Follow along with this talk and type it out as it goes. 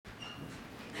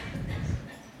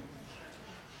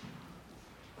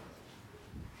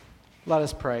Let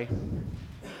us pray.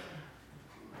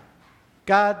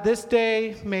 God, this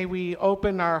day may we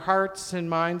open our hearts and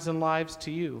minds and lives to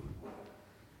you.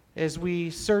 As we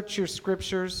search your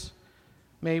scriptures,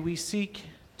 may we seek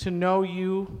to know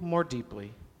you more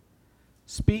deeply.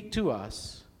 Speak to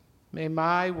us. May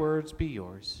my words be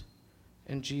yours.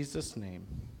 In Jesus' name,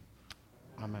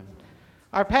 amen.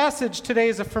 Our passage today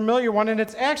is a familiar one, and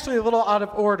it's actually a little out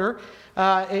of order.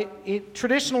 It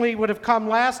traditionally would have come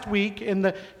last week in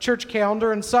the church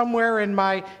calendar, and somewhere in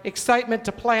my excitement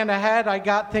to plan ahead, I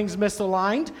got things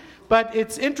misaligned. But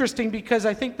it's interesting because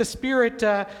I think the Spirit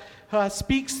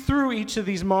speaks through each of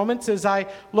these moments as I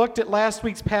looked at last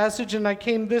week's passage, and I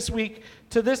came this week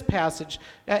to this passage.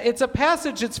 It's a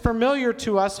passage that's familiar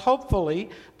to us, hopefully,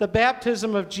 the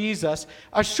baptism of Jesus.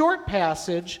 A short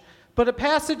passage, but a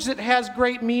passage that has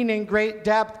great meaning, great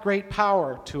depth, great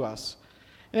power to us.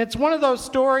 And it's one of those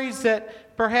stories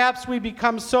that perhaps we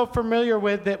become so familiar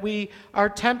with that we are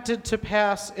tempted to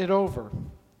pass it over.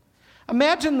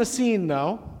 Imagine the scene,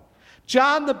 though.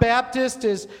 John the Baptist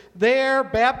is there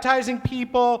baptizing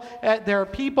people. There are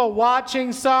people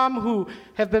watching, some who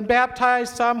have been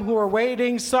baptized, some who are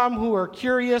waiting, some who are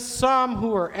curious, some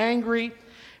who are angry.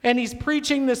 And he's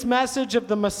preaching this message of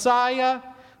the Messiah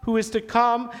who is to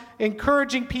come,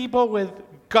 encouraging people with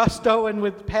gusto and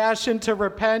with passion to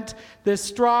repent, this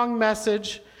strong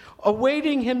message,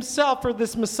 awaiting himself for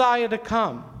this Messiah to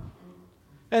come.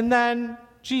 And then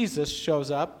Jesus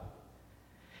shows up,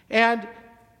 and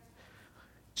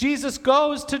Jesus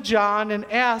goes to John and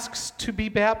asks to be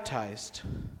baptized.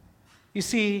 You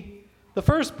see, the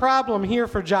first problem here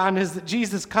for John is that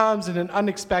Jesus comes in an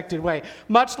unexpected way.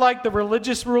 Much like the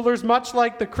religious rulers, much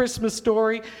like the Christmas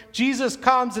story, Jesus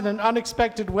comes in an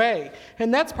unexpected way.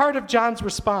 And that's part of John's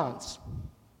response.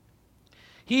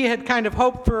 He had kind of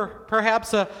hoped for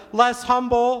perhaps a less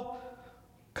humble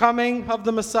coming of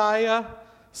the Messiah,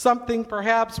 something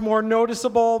perhaps more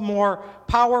noticeable, more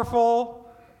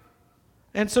powerful.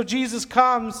 And so Jesus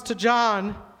comes to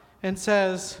John and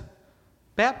says,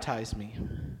 "Baptize me."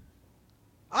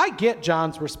 I get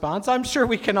John's response. I'm sure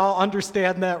we can all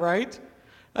understand that, right?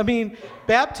 I mean,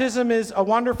 baptism is a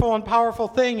wonderful and powerful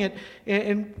thing.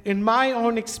 In my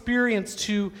own experience,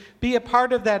 to be a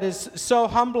part of that is so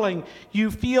humbling.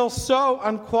 You feel so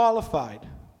unqualified.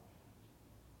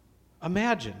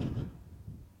 Imagine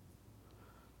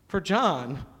for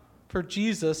John, for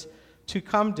Jesus to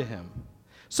come to him.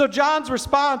 So John's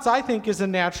response, I think, is a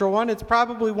natural one. It's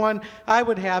probably one I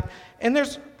would have. And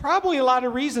there's probably a lot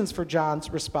of reasons for John's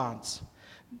response.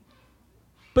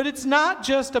 But it's not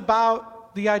just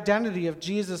about the identity of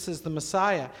Jesus as the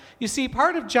Messiah. You see,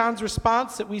 part of John's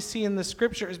response that we see in the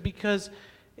scripture is because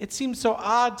it seems so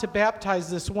odd to baptize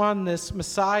this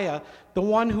Messiah, the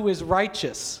one who is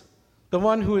righteous, the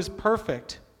one who is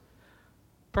perfect,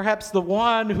 perhaps the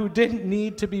one who didn't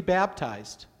need to be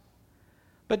baptized.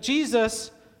 But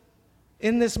Jesus,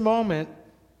 in this moment,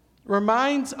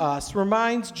 reminds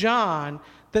John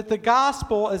that the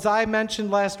gospel, as I mentioned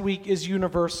last week, is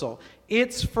universal.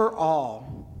 It's for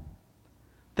all.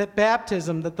 That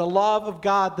baptism, that the love of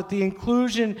God, that the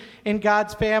inclusion in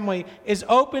God's family is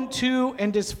open to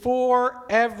and is for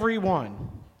everyone.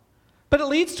 But it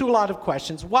leads to a lot of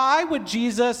questions. Why would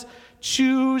Jesus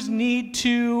choose, need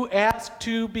to, ask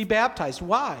to be baptized?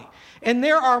 Why? And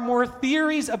there are more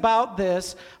theories about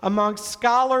this amongst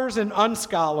scholars and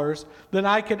unscholars than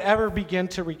I could ever begin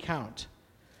to recount.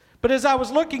 But as I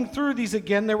was looking through these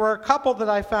again, there were a couple that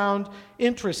I found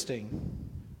interesting.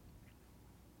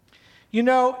 You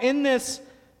know, in this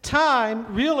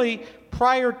time, really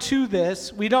prior to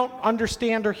this, we don't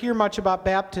understand or hear much about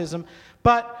baptism,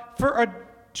 but for a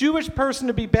Jewish person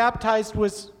to be baptized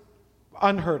was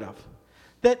unheard of.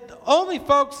 That the only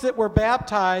folks that were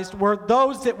baptized were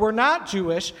those that were not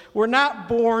Jewish, were not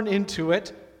born into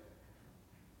it,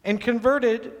 and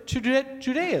converted to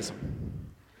Judaism.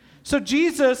 So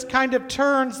Jesus kind of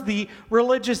turns the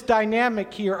religious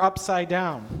dynamic here upside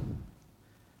down.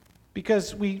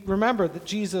 Because we remember that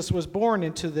Jesus was born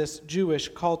into this Jewish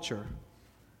culture.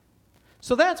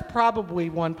 So that's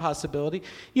probably one possibility.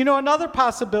 You know, another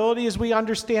possibility, as we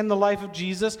understand the life of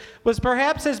Jesus, was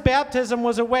perhaps his baptism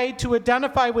was a way to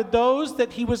identify with those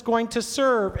that he was going to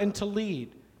serve and to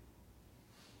lead.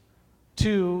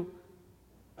 To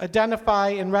identify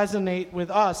and resonate with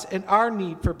us in our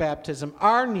need for baptism,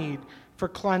 our need for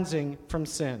cleansing from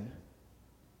sin.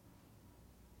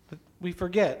 But we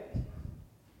forget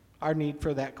our need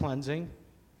for that cleansing.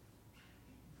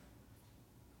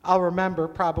 I'll remember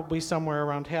probably somewhere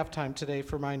around halftime today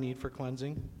for my need for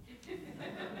cleansing.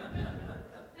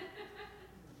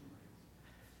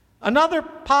 Another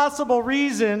possible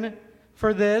reason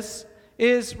for this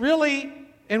is really,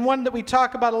 and one that we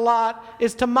talk about a lot,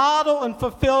 is to model and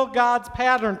fulfill God's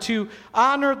pattern, to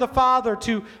honor the Father,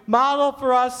 to model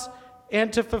for us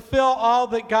and to fulfill all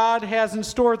that God has in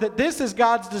store, that this is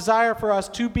God's desire for us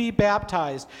to be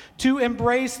baptized, to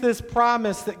embrace this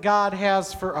promise that God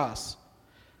has for us.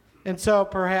 And so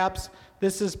perhaps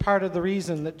this is part of the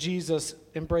reason that Jesus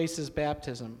embraces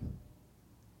baptism.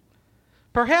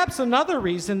 Perhaps another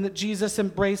reason that Jesus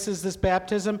embraces this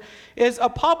baptism is a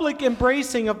public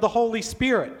embracing of the Holy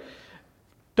Spirit.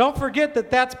 Don't forget that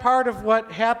that's part of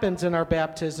what happens in our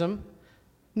baptism.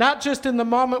 Not just in the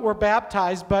moment we're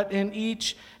baptized, but in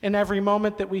each and every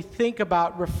moment that we think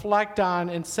about, reflect on,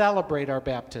 and celebrate our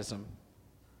baptism.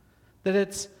 That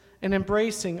it's an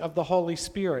embracing of the Holy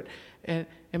Spirit, an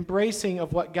embracing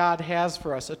of what God has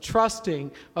for us, a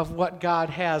trusting of what God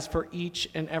has for each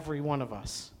and every one of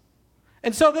us.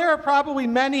 And so there are probably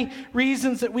many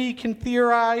reasons that we can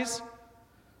theorize,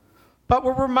 but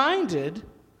we're reminded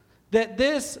that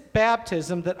this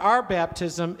baptism, that our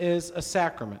baptism is a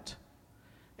sacrament.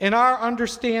 In our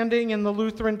understanding in the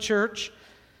Lutheran Church,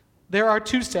 there are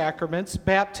two sacraments,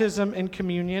 baptism and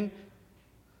communion.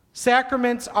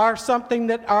 Sacraments are something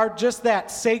that are just that,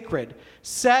 sacred,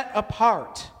 set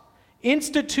apart,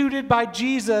 instituted by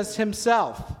Jesus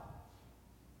himself.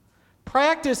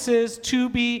 Practices to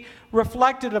be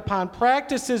reflected upon,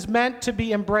 practices meant to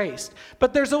be embraced.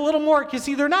 But there's a little more, because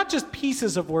see, they're not just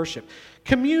pieces of worship.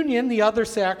 Communion, the other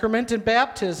sacrament, and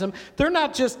baptism, they're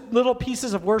not just little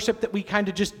pieces of worship that we kind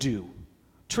of just do,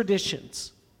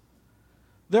 traditions.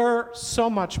 They're so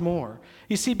much more.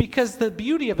 You see, because the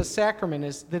beauty of a sacrament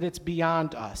is that it's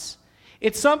beyond us.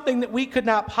 It's something that we could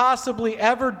not possibly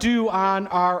ever do on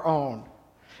our own.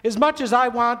 As much as I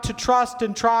want to trust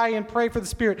and try and pray for the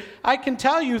Spirit, I can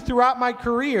tell you throughout my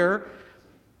career,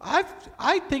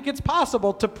 I think it's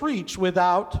possible to preach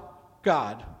without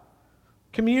God.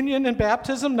 Communion and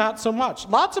baptism, not so much.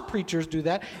 Lots of preachers do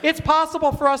that. It's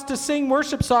possible for us to sing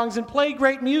worship songs and play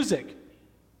great music.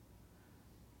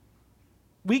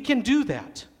 We can do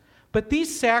that. But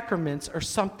these sacraments are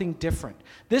something different.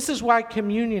 This is why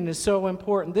communion is so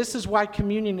important. This is why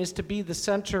communion is to be the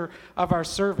center of our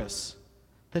service.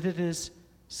 That it is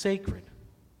sacred.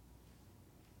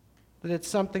 That it's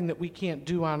something that we can't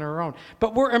do on our own.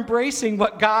 But we're embracing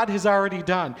what God has already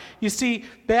done. You see,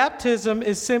 baptism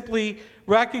is simply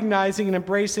recognizing and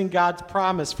embracing God's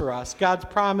promise for us, God's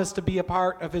promise to be a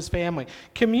part of his family.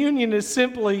 Communion is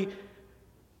simply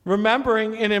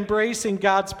remembering and embracing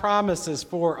God's promises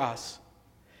for us.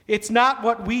 It's not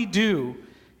what we do.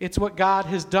 It's what God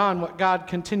has done, what God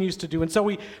continues to do. And so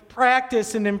we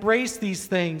practice and embrace these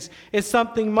things as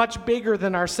something much bigger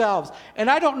than ourselves. And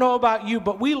I don't know about you,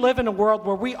 but we live in a world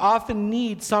where we often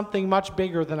need something much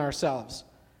bigger than ourselves.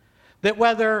 That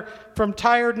whether from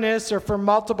tiredness or from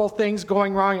multiple things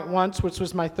going wrong at once, which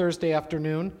was my Thursday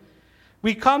afternoon,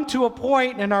 we come to a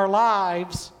point in our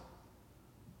lives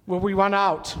where we run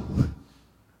out.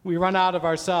 We run out of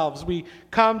ourselves. We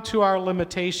come to our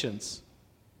limitations.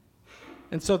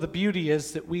 And so the beauty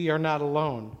is that we are not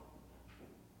alone.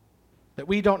 That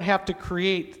we don't have to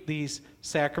create these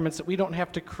sacraments, that we don't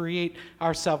have to create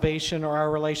our salvation or our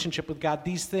relationship with God.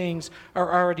 These things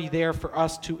are already there for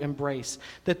us to embrace.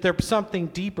 That there's something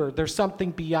deeper, there's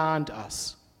something beyond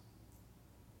us.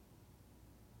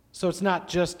 So it's not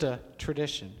just a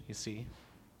tradition, you see.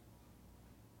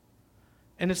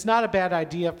 And it's not a bad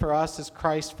idea for us as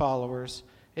Christ followers,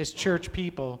 as church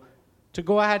people, to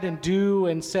go ahead and do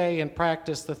and say and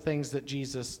practice the things that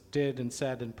Jesus did and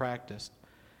said and practiced.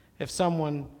 If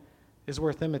someone is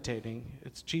worth imitating,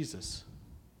 it's Jesus.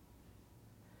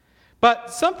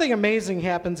 But something amazing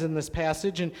happens in this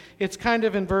passage, and it's kind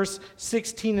of in verse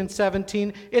 16 and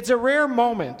 17. It's a rare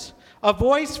moment. A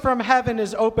voice from heaven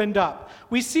is opened up.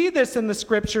 We see this in the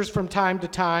scriptures from time to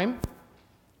time.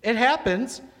 It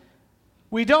happens.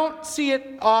 We don't see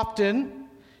it often.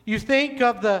 You think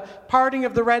of the parting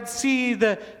of the Red Sea,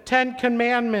 the 10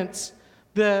 Commandments,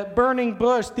 the burning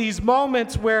bush, these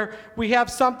moments where we have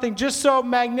something just so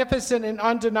magnificent and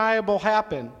undeniable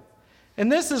happen.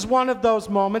 And this is one of those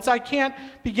moments. I can't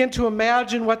begin to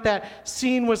imagine what that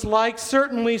scene was like.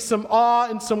 Certainly some awe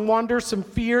and some wonder, some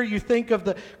fear. You think of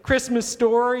the Christmas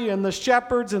story and the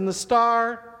shepherds and the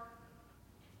star.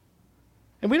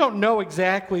 And we don't know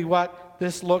exactly what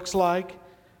this looks like,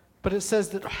 but it says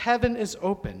that heaven is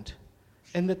opened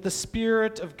and that the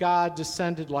Spirit of God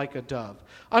descended like a dove.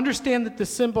 Understand that the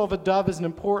symbol of a dove is an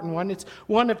important one. It's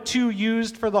one of two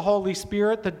used for the Holy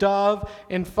Spirit, the dove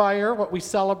and fire, what we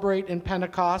celebrate in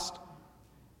Pentecost.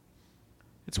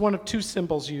 It's one of two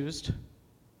symbols used.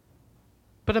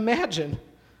 But imagine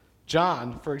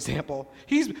John, for example,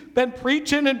 he's been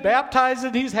preaching and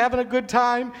baptizing, he's having a good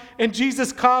time, and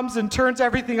Jesus comes and turns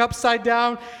everything upside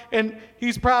down, and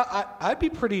I'd be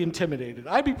pretty intimidated.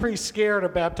 I'd be pretty scared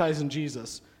of baptizing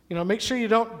Jesus. Make sure you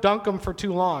don't dunk him for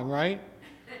too long, right?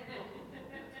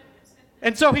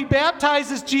 And so he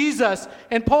baptizes Jesus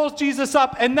and pulls Jesus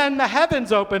up, and then the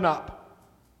heavens open up.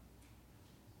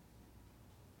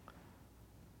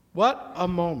 What a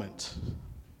moment.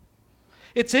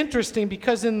 It's interesting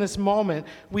because in this moment,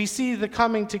 we see the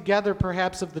coming together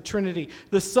perhaps of the Trinity.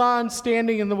 The Son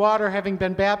standing in the water having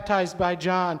been baptized by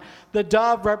John, the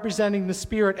dove representing the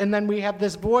Spirit, and then we have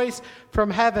this voice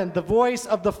from heaven, the voice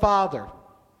of the Father.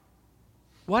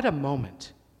 What a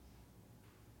moment.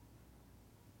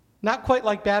 Not quite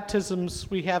like baptisms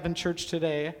we have in church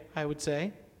today, I would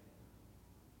say.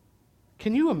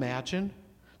 Can you imagine?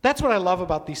 That's what I love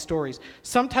about these stories.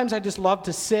 Sometimes I just love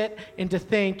to sit and to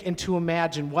think and to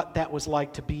imagine what that was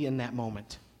like to be in that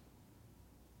moment.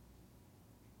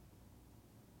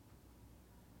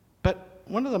 But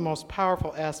one of the most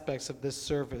powerful aspects of this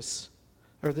service,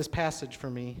 or this passage for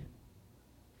me,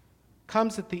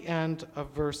 comes at the end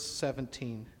of verse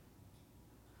 17.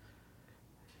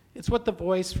 It's what the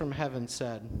voice from heaven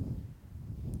said.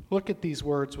 Look at these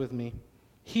words with me.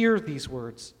 Hear these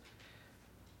words.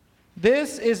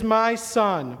 This is my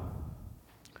Son,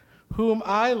 whom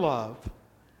I love.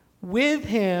 With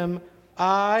him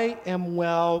I am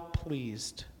well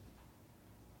pleased.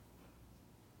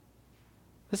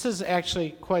 This is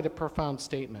actually quite a profound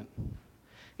statement.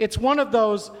 It's one of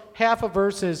those half of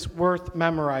verses worth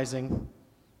memorizing.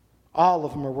 All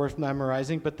of them are worth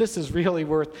memorizing, but this is really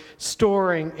worth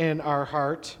storing in our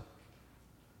heart.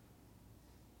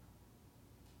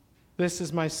 This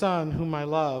is my Son, whom I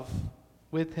love.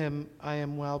 With him I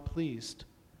am well pleased.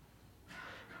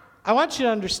 I want you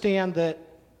to understand that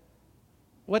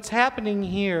what's happening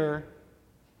here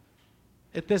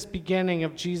at this beginning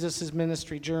of Jesus'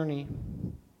 ministry journey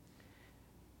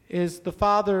is the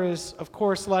Father is, of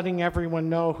course, letting everyone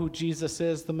know who Jesus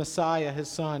is, the Messiah, his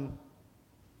Son,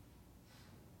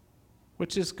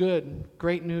 which is good,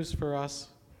 great news for us.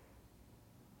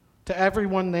 To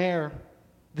everyone there,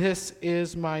 this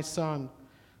is my Son.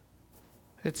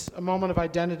 It's a moment of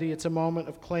identity. It's a moment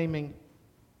of claiming.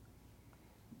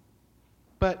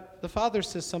 But the Father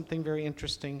says something very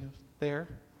interesting there.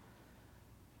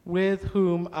 With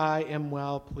whom I am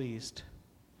well pleased.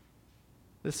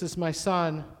 This is my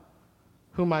Son,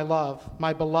 whom I love,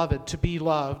 my beloved, to be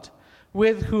loved,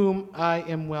 with whom I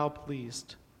am well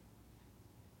pleased.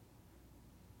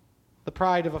 The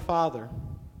pride of a father,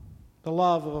 the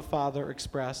love of a father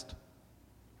expressed.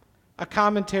 A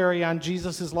commentary on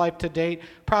Jesus' life to date,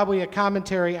 probably a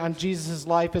commentary on Jesus'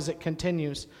 life as it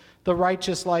continues, the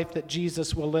righteous life that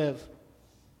Jesus will live.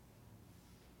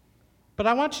 But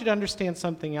I want you to understand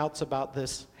something else about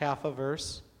this half a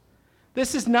verse.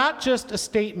 This is not just a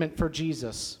statement for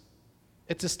Jesus.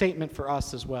 It's a statement for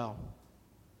us as well.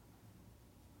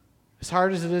 As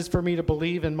hard as it is for me to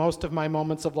believe in most of my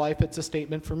moments of life, it's a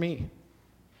statement for me.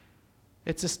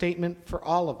 It's a statement for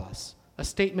all of us, a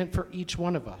statement for each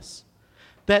one of us.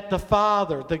 That the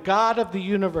Father, the God of the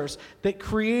universe, that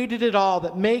created it all,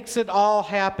 that makes it all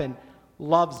happen,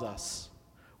 loves us.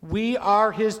 We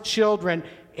are his children,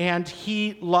 and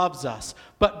he loves us.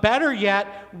 But better yet,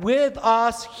 with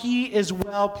us, he is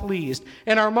well pleased.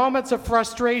 In our moments of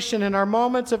frustration, in our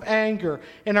moments of anger,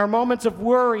 in our moments of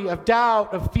worry, of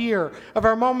doubt, of fear, of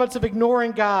our moments of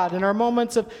ignoring God, in our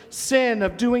moments of sin,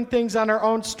 of doing things on our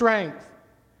own strength,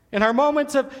 in our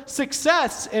moments of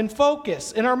success and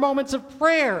focus, in our moments of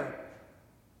prayer,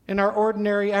 in our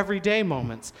ordinary everyday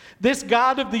moments. This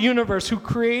God of the universe who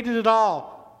created it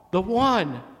all, the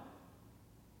one,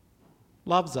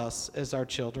 loves us as our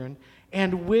children,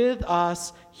 and with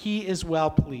us he is well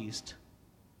pleased.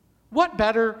 What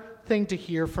better thing to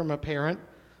hear from a parent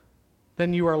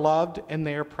than you are loved and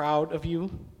they are proud of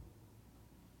you?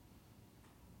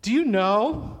 Do you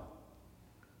know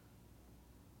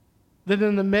that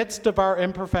in the midst of our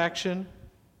imperfection,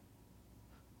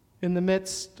 in the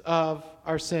midst of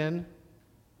our sin,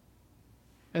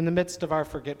 in the midst of our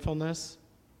forgetfulness,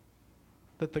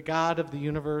 that the God of the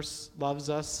universe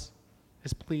loves us,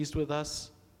 is pleased with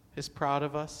us, is proud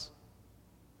of us,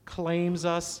 claims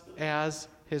us as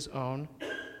his own?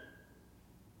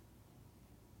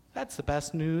 That's the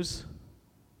best news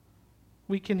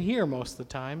we can hear most of the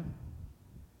time.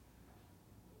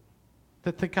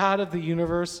 That the God of the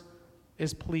universe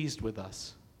is pleased with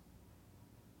us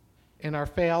in our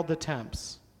failed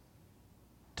attempts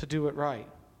to do it right,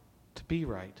 to be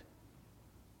right.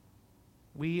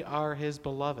 We are his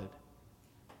beloved.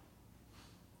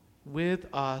 With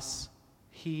us,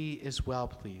 he is well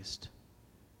pleased.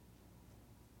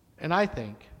 And I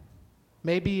think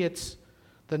maybe it's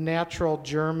the natural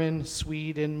German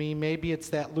Swede in me. Maybe it's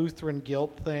that Lutheran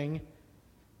guilt thing.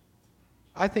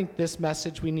 I think this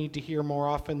message we need to hear more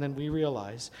often than we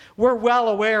realize. We're well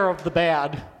aware of the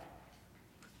bad.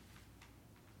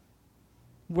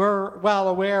 We're well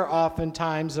aware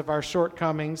oftentimes of our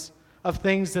shortcomings, of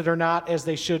things that are not as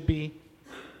they should be.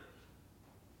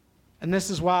 And this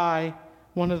is why,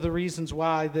 one of the reasons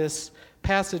why this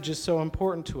passage is so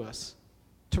important to us,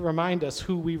 to remind us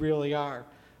who we really are.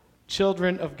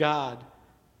 Children of God.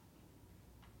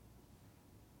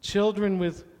 Children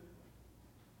with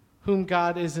whom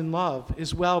God is in love,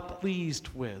 is well pleased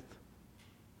with.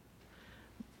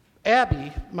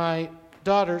 Abby, my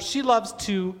daughter, she loves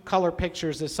to color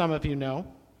pictures, as some of you know.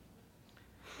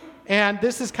 And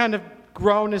this has kind of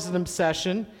grown as an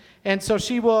obsession. And so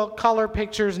she will color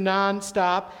pictures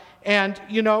nonstop. And,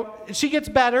 she gets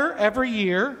better every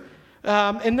year.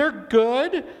 And they're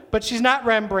good, but she's not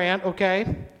Rembrandt,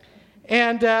 okay?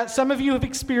 And some of you have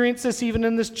experienced this even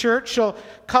in this church. She'll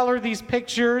color these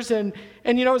pictures. And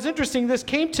it was interesting. This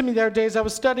came to me the other day as I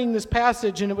was studying this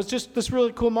passage, and it was just this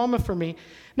really cool moment for me.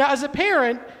 Now, as a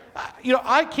parent,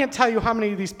 I can't tell you how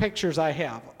many of these pictures I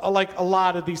have, like a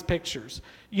lot of these pictures.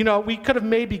 We could have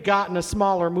maybe gotten a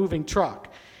smaller moving truck.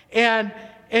 And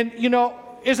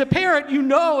as a parent,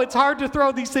 it's hard to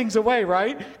throw these things away,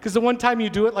 right? Because the one time you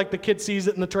do it, like the kid sees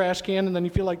it in the trash can, and then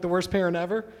you feel like the worst parent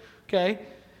ever, okay?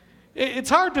 It's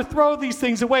hard to throw these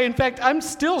things away. In fact, I'm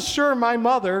still sure my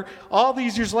mother, all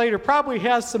these years later, probably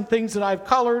has some things that I've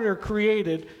colored or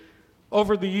created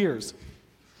over the years.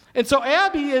 And so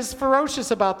Abby is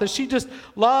ferocious about this. She just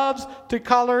loves to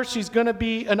color. She's going to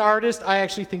be an artist. I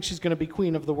actually think she's going to be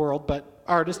queen of the world, but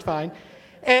artist, fine.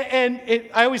 I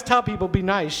always tell people, be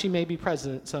nice. She may be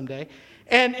president someday.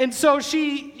 And so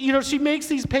she makes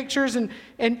these pictures, and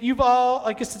you've all,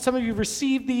 like I said, some of you have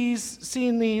received these,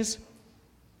 seen these.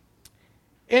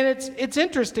 And it's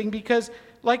interesting because,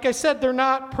 like I said, they're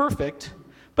not perfect,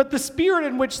 but the spirit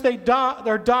in which they're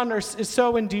done is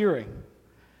so endearing.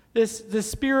 This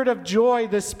spirit of joy,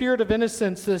 this spirit of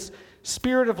innocence, this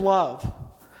spirit of love,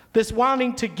 this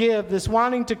wanting to give, this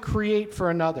wanting to create for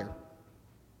another.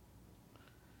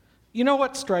 You know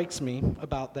what strikes me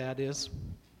about that is,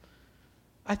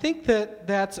 I think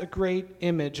that's a great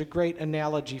image, a great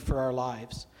analogy for our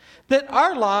lives. That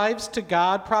our lives to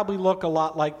God probably look a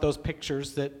lot like those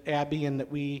pictures that Abby and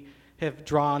that we have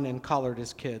drawn and colored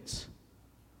as kids.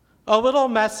 A little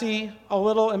messy, a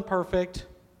little imperfect,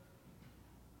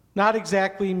 not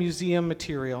exactly museum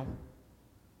material,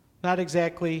 not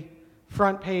exactly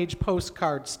front page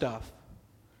postcard stuff.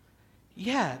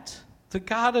 Yet, the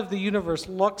God of the universe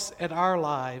looks at our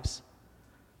lives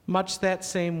much that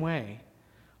same way.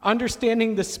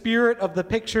 Understanding the spirit of the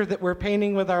picture that we're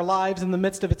painting with our lives in the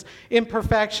midst of its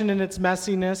imperfection and its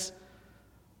messiness,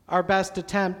 our best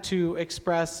attempt to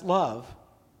express love,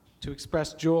 to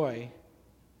express joy,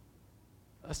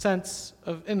 a sense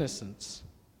of innocence.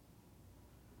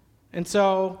 And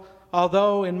so,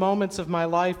 although in moments of my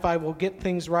life I will get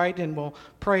things right and will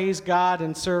praise God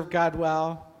and serve God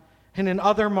well, and in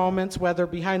other moments, whether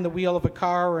behind the wheel of a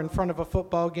car or in front of a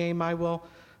football game, I will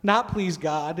not please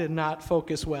God and not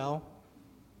focus well.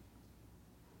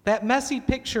 That messy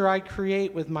picture I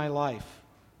create with my life,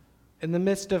 in the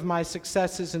midst of my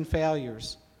successes and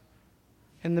failures,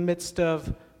 in the midst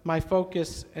of my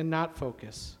focus and not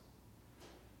focus,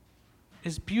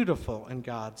 is beautiful in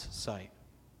God's sight.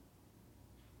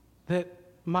 That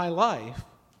my life,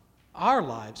 our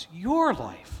lives, your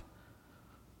life,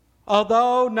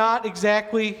 although not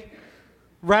exactly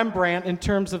Rembrandt in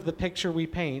terms of the picture we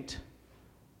paint,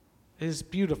 is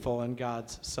beautiful in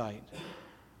God's sight.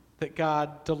 That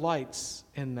God delights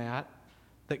in that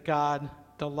God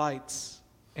delights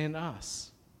in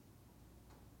us.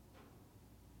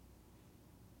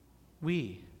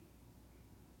 We,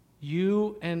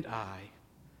 you and I,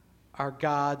 are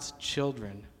God's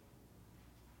children.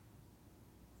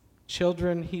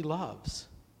 Children he loves,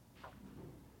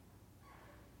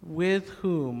 with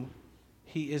whom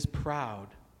he is proud,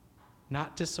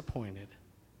 not disappointed,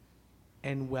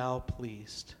 and well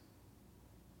pleased.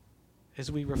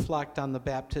 As we reflect on the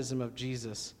baptism of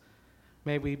Jesus,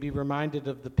 may we be reminded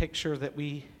of the picture that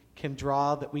we can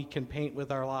draw, that we can paint with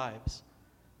our lives.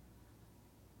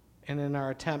 And in our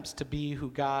attempts to be who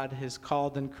God has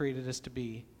called and created us to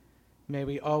be, may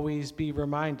we always be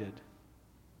reminded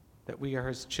that we are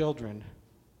his children,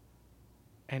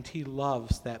 and he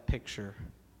loves that picture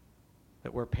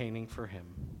that we're painting for him.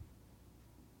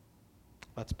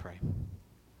 Let's pray.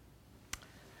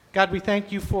 God, we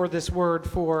thank you for this word,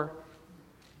 for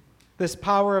this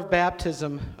power of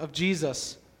baptism of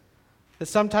Jesus that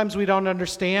sometimes we don't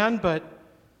understand, but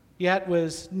yet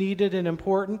was needed and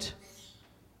important.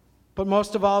 But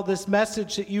most of all, this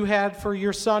message that you had for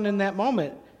your son in that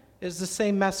moment is the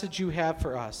same message you have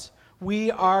for us. We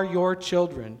are your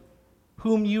children,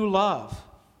 whom you love,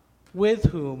 with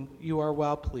whom you are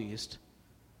well pleased.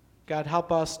 God,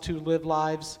 help us to live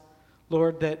lives,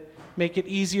 Lord, that make it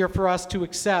easier for us to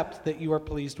accept that you are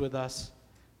pleased with us.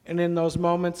 And in those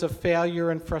moments of failure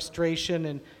and frustration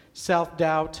and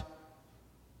self-doubt,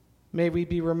 may we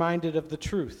be reminded of the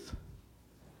truth,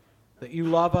 that you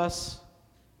love us,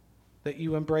 that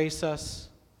you embrace us,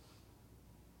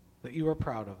 that you are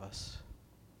proud of us.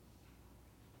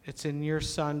 It's in your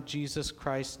Son, Jesus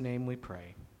Christ's name we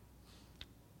pray.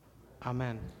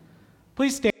 Amen.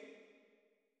 Please stand.